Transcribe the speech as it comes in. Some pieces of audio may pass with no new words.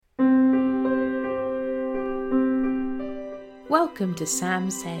Welcome to Sam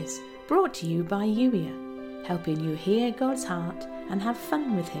Says, brought to you by Youier, helping you hear God's heart and have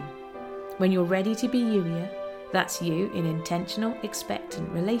fun with Him. When you're ready to be Youier, that's you in intentional, expectant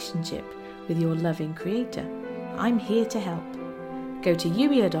relationship with your loving Creator. I'm here to help. Go to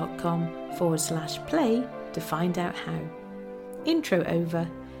youier.com/play to find out how. Intro over.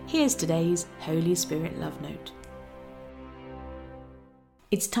 Here's today's Holy Spirit Love Note.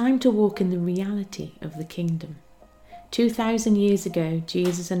 It's time to walk in the reality of the kingdom. 2,000 years ago,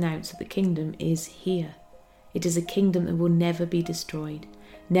 Jesus announced that the kingdom is here. It is a kingdom that will never be destroyed,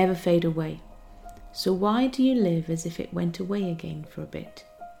 never fade away. So why do you live as if it went away again for a bit?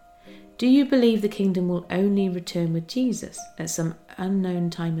 Do you believe the kingdom will only return with Jesus at some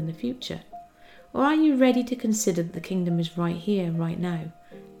unknown time in the future? Or are you ready to consider that the kingdom is right here, right now,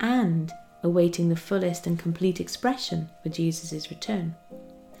 and awaiting the fullest and complete expression for Jesus' return?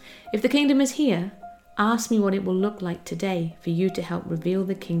 If the kingdom is here, ask me what it will look like today for you to help reveal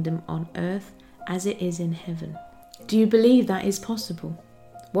the kingdom on earth as it is in heaven. Do you believe that is possible?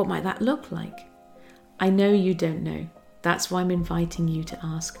 What might that look like? I know you don't know. That's why I'm inviting you to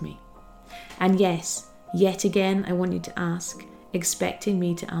ask me. And yes, yet again I want you to ask, expecting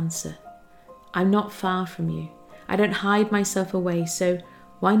me to answer. I'm not far from you. I don't hide myself away, so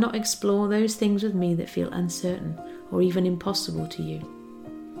why not explore those things with me that feel uncertain or even impossible to you?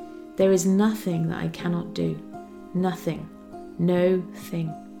 There is nothing that I cannot do. Nothing. No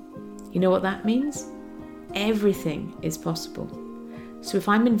thing. You know what that means? Everything is possible. So if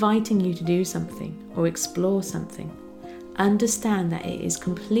I'm inviting you to do something or explore something, understand that it is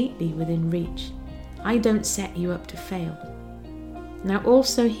completely within reach. I don't set you up to fail. Now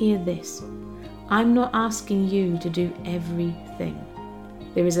also hear this. I'm not asking you to do everything.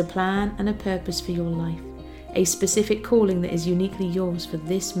 There is a plan and a purpose for your life. A specific calling that is uniquely yours for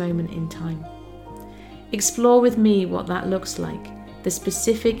this moment in time. Explore with me what that looks like, the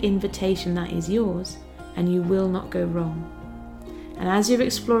specific invitation that is yours, and you will not go wrong. And as you're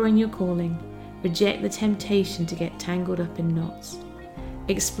exploring your calling, reject the temptation to get tangled up in knots.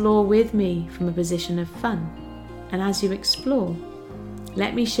 Explore with me from a position of fun, and as you explore,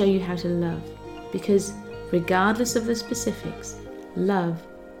 let me show you how to love, because regardless of the specifics, love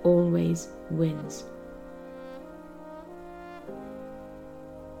always wins.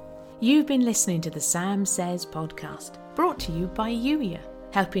 You've been listening to the Sam Says podcast, brought to you by Youier,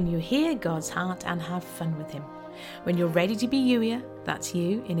 helping you hear God's heart and have fun with Him. When you're ready to be Youier, that's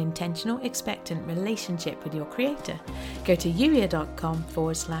you in intentional, expectant relationship with your Creator, go to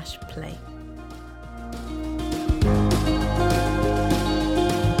youier.com/play.